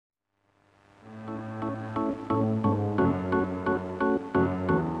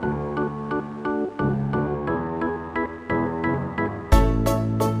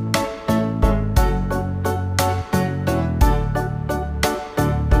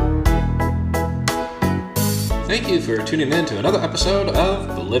Thank you for tuning in to another episode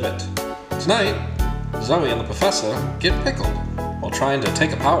of Believe It. Tonight, Zoe and the professor get pickled while trying to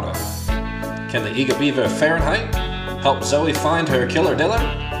take a powder. Can the eager beaver Fahrenheit help Zoe find her killer diller?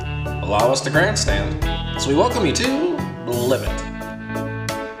 Allow us to grandstand. So we welcome you to Believe It.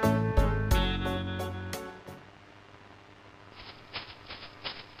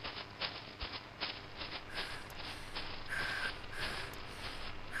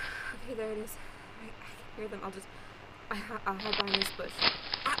 Okay, there it is. I can hear them. I'll hide behind this bush.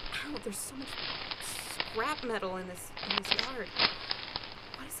 Ow, there's so much scrap metal in this yard.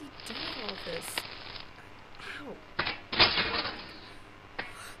 What is he doing with all of this? Ow. I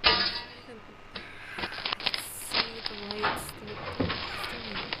can see the lights. They're after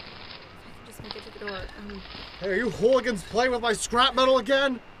me. If I can just make it to the door. Hey, are you hooligans playing with my scrap metal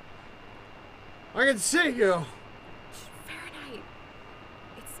again? I can see you. Fahrenheit.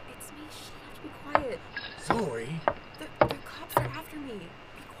 It's me. Shh, you have to be quiet. Zoe, The cops are after me.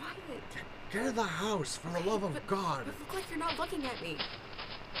 Be quiet. get in the house, for the love of God. But look like you're not looking at me.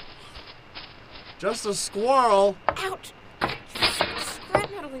 Just a squirrel. Ouch!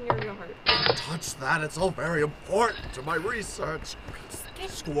 Scrap metal in your yard. Touch that, it's all very important to my research. Just get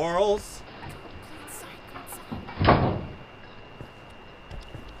Squirrels.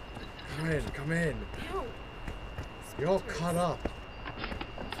 Go inside. Come in. Ow. You're all cut up.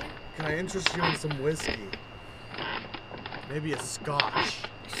 Can I interest you in some whiskey? Maybe a scotch.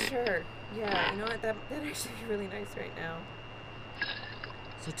 Sure. Yeah, you know what? That'd actually be really nice right now.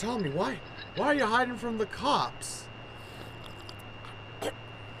 So tell me, why are you hiding from the cops?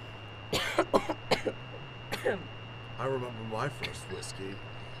 I remember my first whiskey.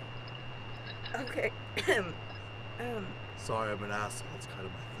 Okay. Sorry, I'm an asshole. It's kind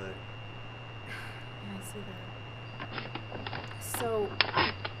of my thing. Yeah, I see that.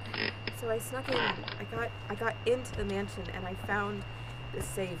 So I snuck in. I got into the mansion and I found the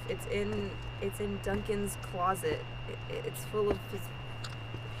safe. It's in Duncan's closet. It's full of his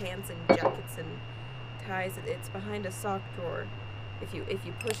pants and jackets and ties. It's behind a sock drawer. If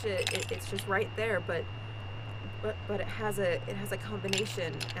you push it, it's just right there. But it has a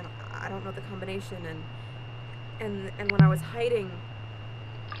combination, and I don't know the combination. And when I was hiding,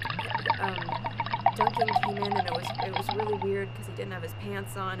 Duncan came in, and it was really weird because he didn't have his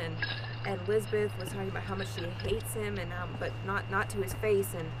pants on, and Lisbeth was talking about how much she hates him, and but not to his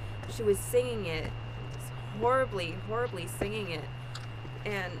face, and she was singing it, horribly singing it,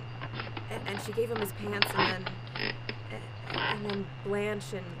 and she gave him his pants, and then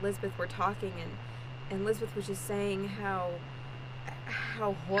Blanche and Lisbeth were talking, and Lisbeth was just saying how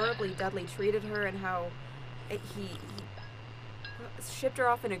horribly Dudley treated her, and how he shipped her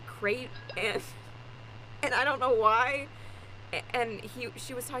off in a crate, and I don't know why, and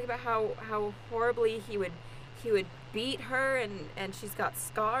she was talking about how horribly he would beat her, and she's got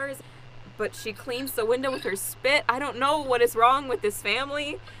scars, but she cleans the window with her spit. I don't know what is wrong with this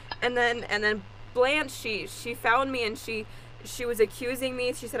family. And then Blanche, she found me, and she was accusing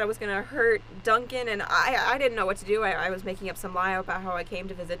me. She said I was gonna hurt Duncan, and I didn't know what to do. I was making up some lie about how I came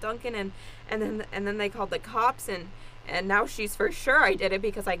to visit Duncan, and then they called the cops, and now she's for sure I did it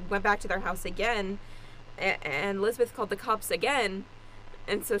because I went back to their house again, and Lisbeth called the cops again,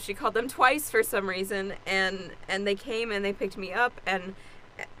 and so she called them twice for some reason, and they came and they picked me up, and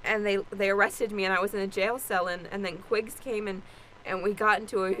they arrested me, and I was in a jail cell, and then Quiggs came, and we got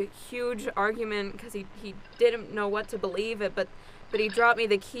into a huge argument because he didn't know what to believe it, but he dropped me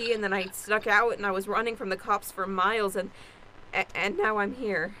the key, and then I snuck out, and I was running from the cops for miles, and now I'm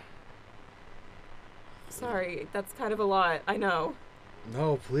here. Sorry, that's kind of a lot, I know.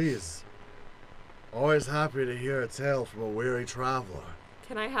 No, please. Always happy to hear a tale from a weary traveler.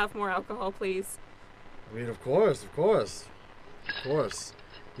 Can I have more alcohol, please? I mean, of course.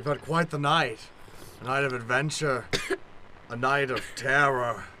 You've had quite the night. A night of adventure. A night of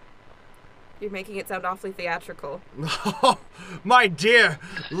terror. You're making it sound awfully theatrical. No, my dear,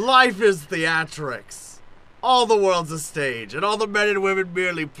 life is theatrics. All the world's a stage, and all the men and women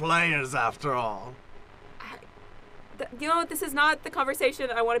merely players after all. You know, this is not the conversation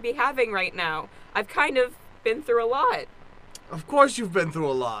I want to be having right now. I've kind of been through a lot. Of course you've been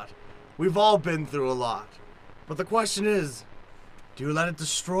through a lot. We've all been through a lot. But the question is, do you let it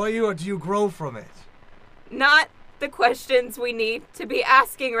destroy you, or do you grow from it? Not the questions we need to be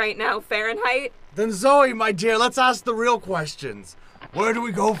asking right now, Fahrenheit. Then Zoe, my dear, let's ask the real questions. Where do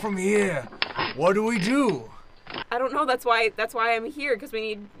we go from here? What do we do? I don't know. That's why I'm here, because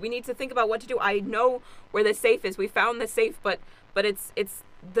we need to think about what to do. I know where the safe is. We found the safe, but it's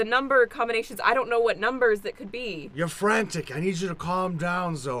the number combinations, I don't know what numbers that could be. You're frantic. I need you to calm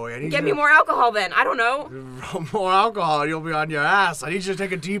down, Zoe. I need Get you me to... more alcohol then. I don't know. More alcohol, you'll be on your ass. I need you to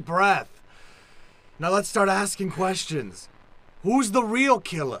take a deep breath. Now let's start asking questions. Who's the real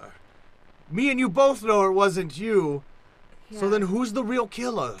killer? Me and you both know it wasn't you. So Yeah. then who's the real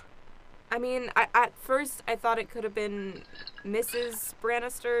killer? I mean, at first I thought it could have been Mrs.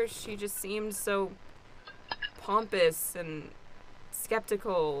 Bannister. She just seemed so pompous and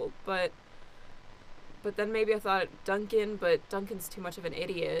skeptical, but then maybe I thought Duncan, but Duncan's too much of an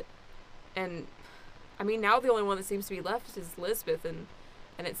idiot. And I mean, now the only one that seems to be left is Lisbeth, and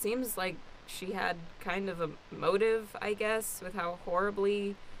it seems like she had kind of a motive, I guess, with how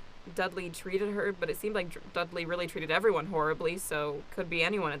horribly Dudley treated her, but it seemed like Dudley really treated everyone horribly, so could be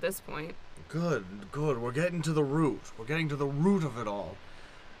anyone at this point. Good. We're getting to the root. We're getting to the root of it all.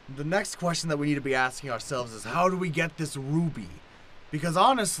 The next question that we need to be asking ourselves is, how do we get this ruby? Because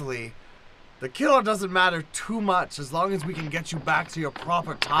honestly, the killer doesn't matter too much as long as we can get you back to your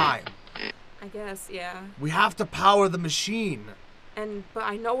proper time. I guess, yeah. We have to power the machine. But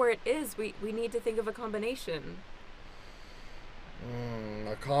I know where it is. We need to think of a combination.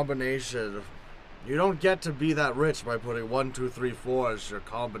 A combination. You don't get to be that rich by putting 1, 2, 3, 4 as your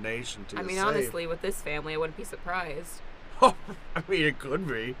combination to I your mean, safe. honestly, with this family, I wouldn't be surprised. I mean, it could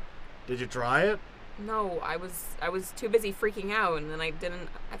be. Did you try it? No, I was too busy freaking out, and then I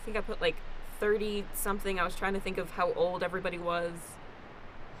think I put like 30 something. I was trying to think of how old everybody was.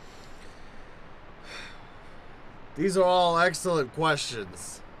 These are all excellent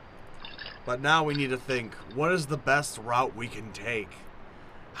questions. But now we need to think, what is the best route we can take?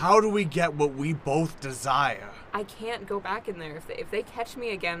 How do we get what we both desire? I can't go back in there if they catch me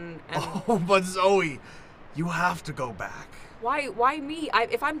again. And Oh, but Zoe, you have to go back. why me?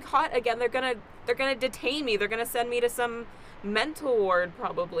 If I'm caught again, they're gonna detain me. They're gonna send me to some mental ward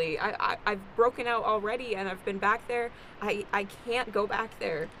probably. I've broken out already, and I've been back there. I can't go back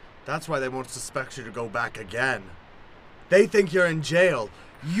there. That's why they won't suspect you to go back again. They think you're in jail.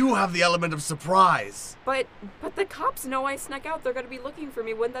 You have the element of surprise. But the cops know I snuck out. They're gonna be looking for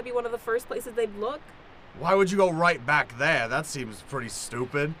me. Wouldn't that be one of the first places they'd look? Why would you go right back there? That seems pretty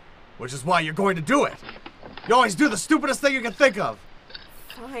stupid. Which is why you're going to do it. You always do the stupidest thing you can think of.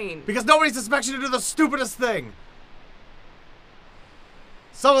 Fine. Because nobody suspects you to do the stupidest thing.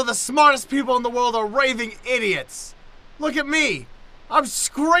 Some of the smartest people in the world are raving idiots. Look at me. I'm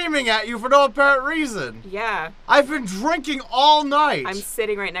screaming at you for no apparent reason. Yeah. I've been drinking all night. I'm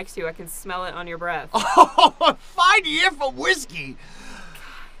sitting right next to you. I can smell it on your breath. Oh, fine year for whiskey.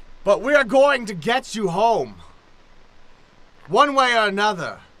 But we are going to get you home. One way or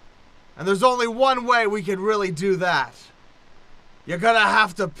another. And there's only one way we can really do that. You're gonna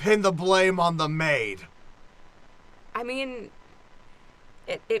have to pin the blame on the maid. I mean,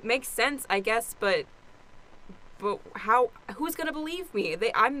 it makes sense, I guess, but how? Who's gonna believe me?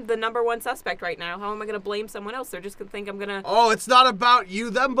 I'm the number one suspect right now. How am I gonna blame someone else? They're just gonna think I'm gonna. Oh, it's not about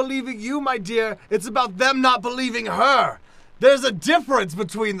them believing you, my dear. It's about them not believing her. There's a difference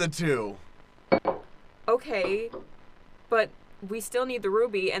between the two. Okay, but we still need the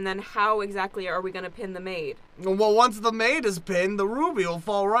ruby, and then how exactly are we gonna pin the maid? Well, once the maid is pinned, the ruby will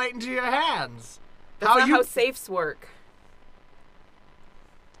fall right into your hands. That's not how safes work.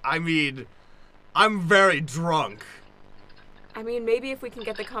 I mean, I'm very drunk. I mean, maybe if we can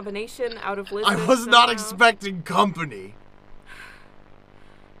get the combination out of Lisbeth. I was not somehow. expecting company.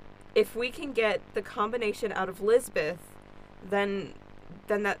 If we can get the combination out of Lisbeth, then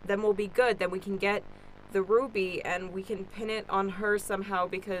we'll be good. Then we can get the ruby and we can pin it on her somehow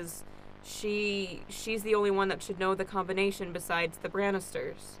because she's the only one that should know the combination besides the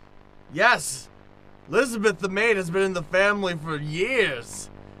Bannisters. Yes, Elizabeth the maid has been in the family for years.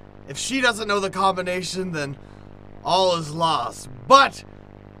 If she doesn't know the combination, then all is lost. But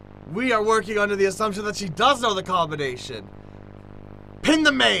we are working under the assumption that she does know the combination. Pin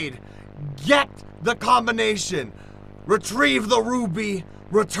the maid. Get the combination. Retrieve the ruby.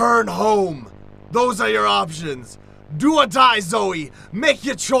 Return home. Those are your options. Do or die, Zoe. Make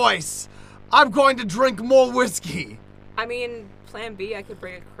your choice. I'm going to drink more whiskey. I mean, plan B, I could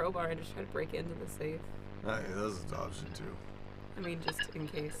bring a crowbar and just try to break into the safe. Hey, that's an option too. I mean, just in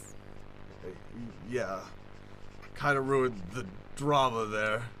case. Yeah. Kind of ruined the drama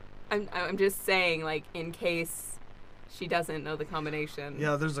there. I'm just saying, like, in case she doesn't know the combination.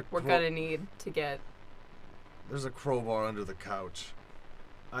 Yeah, we're gonna need to get. There's a crowbar under the couch.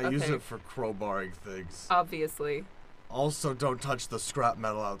 I use Okay. it for crowbarring things. Obviously. Also, don't touch the scrap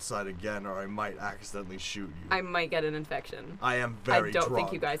metal outside again, or I might accidentally shoot you. I might get an infection. I am very I don't drunk.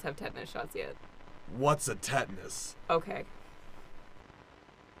 think you guys have tetanus shots yet. What's a tetanus? Okay.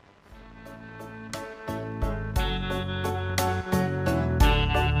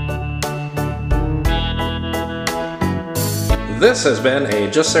 This has been a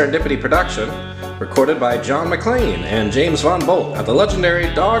Just Serendipity production, recorded by John McLean and James Von Bolt at the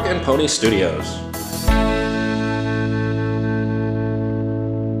legendary Dog and Pony Studios.